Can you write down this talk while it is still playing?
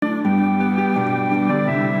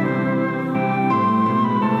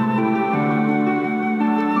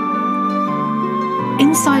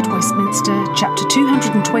Inside Westminster, Chapter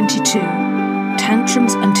 222,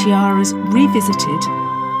 Tantrums and Tiaras Revisited.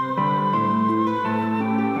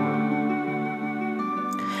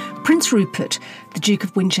 Prince Rupert, the Duke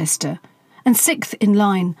of Winchester, and sixth in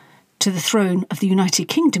line to the throne of the United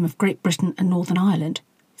Kingdom of Great Britain and Northern Ireland,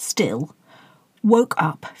 still woke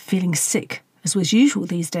up feeling sick, as was usual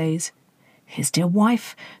these days. His dear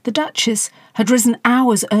wife, the Duchess, had risen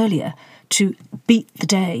hours earlier to beat the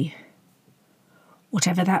day.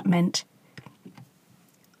 Whatever that meant.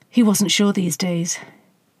 He wasn't sure these days.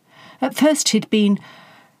 At first he'd been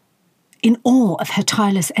in awe of her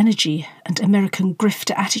tireless energy and American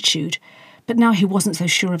grifter attitude, but now he wasn't so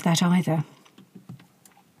sure of that either.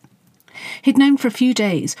 He'd known for a few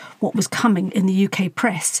days what was coming in the UK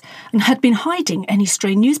press and had been hiding any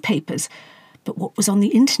stray newspapers, but what was on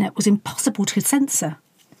the internet was impossible to censor.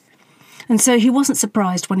 And so he wasn't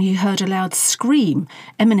surprised when he heard a loud scream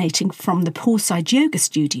emanating from the poolside yoga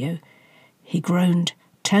studio. He groaned,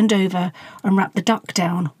 turned over and wrapped the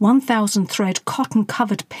duck-down 1,000-thread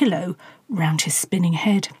cotton-covered pillow round his spinning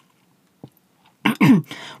head.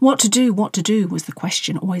 What to do was the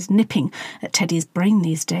question always nipping at Teddy's brain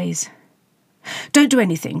these days. Don't do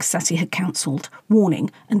anything, Sassy had counselled,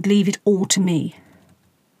 warning, and leave it all to me.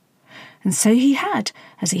 And so he had,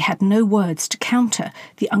 as he had no words to counter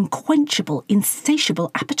the unquenchable,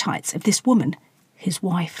 insatiable appetites of this woman, his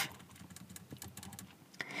wife.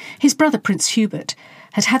 His brother, Prince Hubert,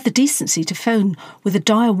 had had the decency to phone with a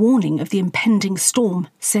dire warning of the impending storm,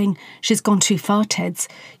 saying, "She's gone too far, Teds.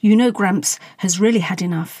 You know Gramps has really had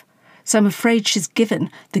enough. So I'm afraid she's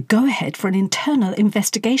given the go-ahead for an internal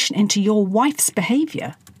investigation into your wife's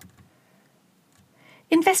behaviour."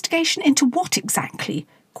 "Investigation into what exactly?"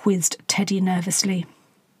 quizzed Teddy nervously.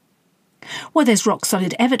 "Well, there's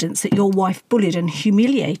rock-solid evidence that your wife bullied and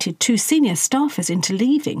humiliated 2 senior staffers into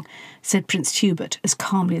leaving," said Prince Hubert as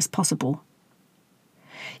calmly as possible.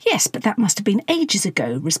 "Yes, but that must have been ages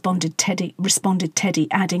ago," responded Teddy,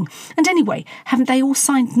 adding, "and anyway, haven't they all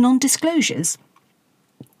signed non-disclosures?"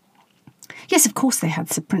 "Yes, of course they had,"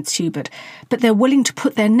 said Prince Hubert, "but they're willing to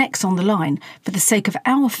put their necks on the line for the sake of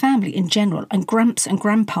our family in general and Gramps and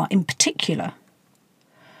Grandpa in particular."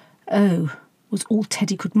 "Oh," was all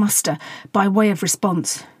Teddy could muster by way of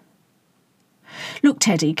response. "Look,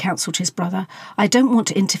 Teddy," counselled his brother, "I don't want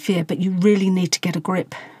to interfere, but you really need to get a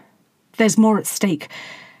grip. There's more at stake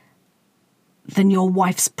than your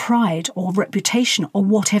wife's pride or reputation or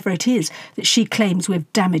whatever it is that she claims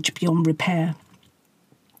we've damaged beyond repair."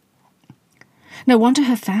 No wonder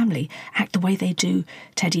her family act the way they do,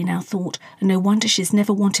 Teddy now thought, and no wonder she's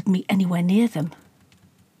never wanted me anywhere near them.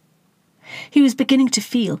 He was beginning to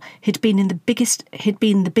feel he'd been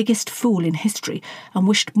the biggest fool in history, and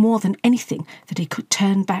wished more than anything that he could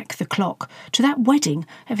turn back the clock to that wedding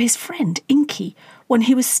of his friend Inky when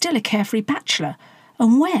he was still a carefree bachelor,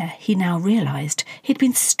 and where, he now realised, he'd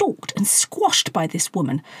been stalked and squashed by this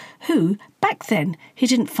woman, who, back then, he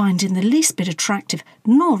didn't find in the least bit attractive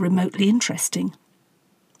nor remotely interesting.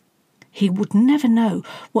 He would never know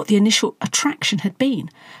what the initial attraction had been,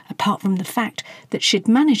 apart from the fact that she'd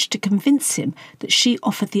managed to convince him that she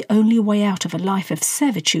offered the only way out of a life of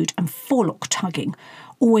servitude and forelock tugging,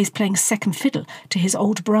 always playing second fiddle to his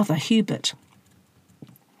older brother Hubert.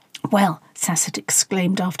 "Well," Sass had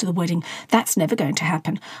exclaimed after the wedding, "that's never going to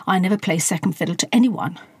happen. I never play second fiddle to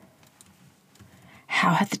anyone."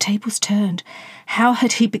 How had the tables turned? How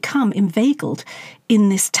had he become inveigled in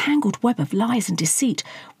this tangled web of lies and deceit,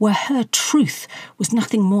 where her truth was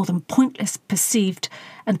nothing more than pointless, perceived,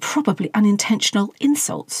 and probably unintentional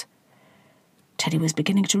insults? Teddy was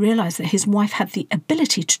beginning to realise that his wife had the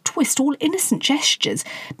ability to twist all innocent gestures,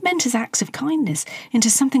 meant as acts of kindness, into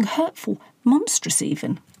something hurtful, monstrous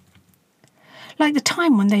even. Like the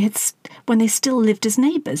time when they still lived as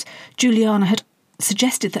neighbours, Juliana had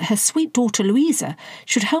suggested that her sweet daughter Louisa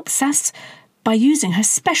should help Sass by using her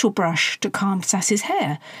special brush to calm Sass's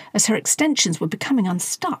hair, as her extensions were becoming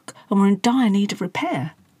unstuck and were in dire need of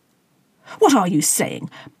repair. "What are you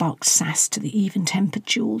saying?" barked Sass to the even-tempered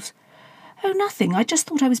Jules. "Oh, nothing. I just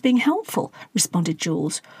thought I was being helpful," responded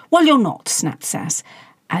Jules. "Well, you're not," snapped Sass,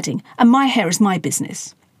 adding, "and my hair is my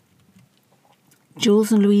business."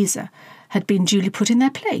 Jules and Louisa had been duly put in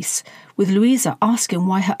their place, with Louisa asking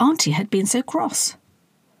why her auntie had been so cross.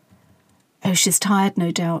 "Oh, she's tired,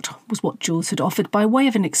 no doubt," was what Jules had offered by way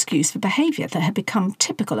of an excuse for behaviour that had become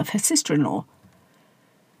typical of her sister-in-law.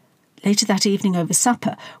 Later that evening over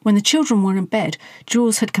supper, when the children were in bed,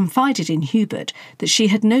 Jules had confided in Hubert that she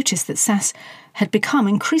had noticed that Sass had become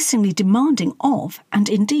increasingly demanding of, and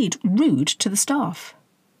indeed rude to the staff.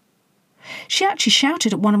 She actually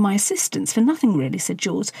shouted at one of my assistants for nothing really, said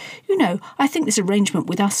Jules. You know, I think this arrangement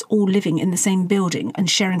with us all living in the same building and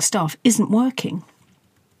sharing staff isn't working.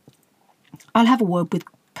 I'll have a word with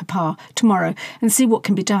Papa tomorrow and see what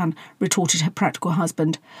can be done, retorted her practical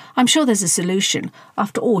husband. I'm sure there's a solution.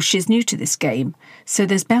 After all, she's new to this game, so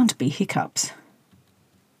there's bound to be hiccups.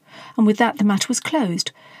 And with that the matter was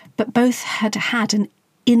closed, but both had had an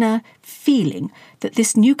inner feeling that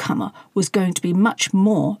this newcomer was going to be much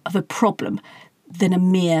more of a problem than a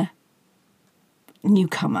mere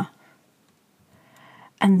newcomer.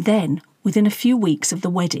 And then, within a few weeks of the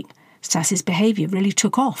wedding, Sass's behaviour really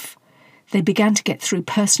took off. They began to get through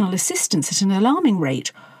personal assistance at an alarming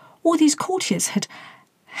rate. All these courtiers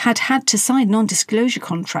had to sign non-disclosure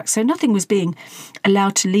contracts, so nothing was being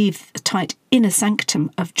allowed to leave the tight inner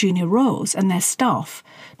sanctum of junior royals and their staff.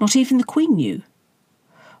 Not even the Queen knew.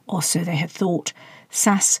 Or so they had thought.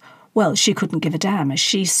 Sass, well, she couldn't give a damn, as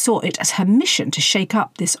she saw it as her mission to shake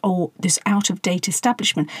up this out-of-date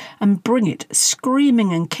establishment and bring it,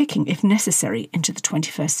 screaming and kicking if necessary, into the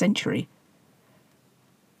 21st century.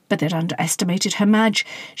 But they'd underestimated Her Madge.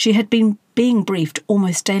 She had been being briefed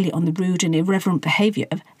almost daily on the rude and irreverent behaviour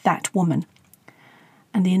of that woman.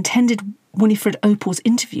 And the intended Winifred Opal's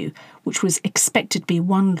interview, which was expected to be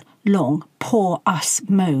one long poor us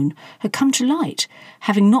moan, had come to light,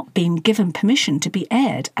 having not been given permission to be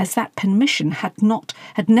aired, as that permission had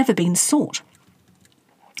never been sought.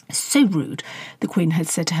 So rude, the Queen had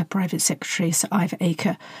said to her private secretary, Sir Ivor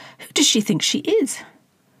Acre. Who does she think she is?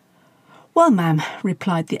 Well, ma'am,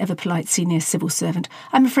 replied the ever-polite senior civil servant,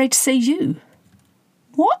 I'm afraid to say you.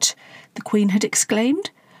 What? The Queen had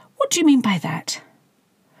exclaimed. What do you mean by that?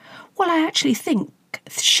 Well, I actually think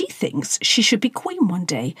she thinks she should be Queen one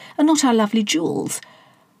day, and not our lovely Jules.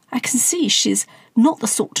 I can see she's not the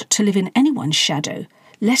sort to live in anyone's shadow,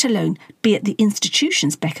 let alone be at the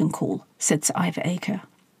institution's beck and call, said Sir Ivor Acre.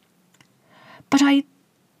 But I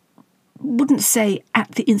wouldn't say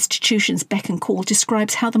at the institution's beck and call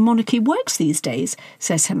describes how the monarchy works these days,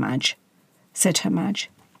 said Her Madge.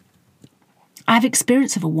 I have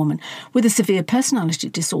experience of a woman with a severe personality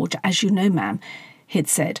disorder, as you know, ma'am, he had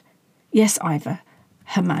said. Yes, Ivor,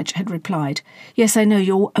 Her Madge had replied. Yes, I know,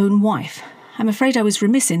 your own wife. I'm afraid I was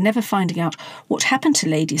remiss in never finding out what happened to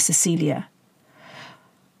Lady Cecilia.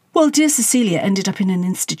 Well, dear Cecilia ended up in an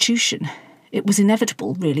institution. It was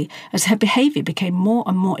inevitable, really, as her behaviour became more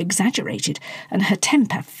and more exaggerated and her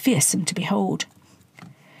temper fearsome to behold.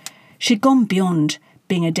 She'd gone beyond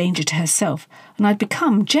being a danger to herself, and I'd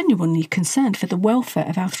become genuinely concerned for the welfare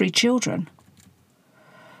of our 3 children.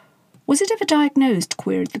 Was it ever diagnosed?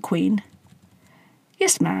 Queried the Queen.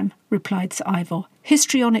 Yes, ma'am, replied Sir Ivor.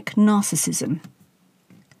 Histrionic narcissism.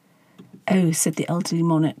 Oh, said the elderly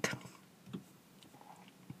monarch.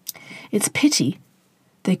 It's a pity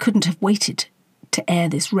they couldn't have waited to air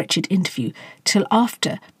this wretched interview till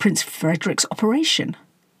after Prince Frederick's operation.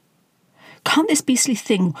 Can't this beastly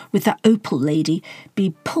thing with that Opal lady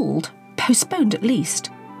be postponed at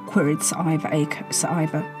least? Queried Sir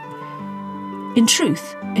Ivor. In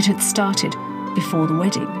truth, it had started before the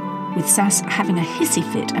wedding, with Sass having a hissy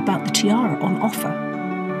fit about the tiara on offer.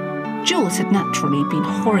 Jules had naturally been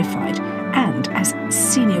horrified and, as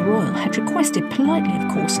senior royal, had requested politely,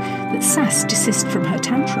 of course, that Sass desist from her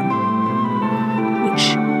tantrum,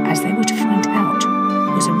 which, as they were to find out,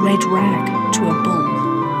 was a red rag to a bull.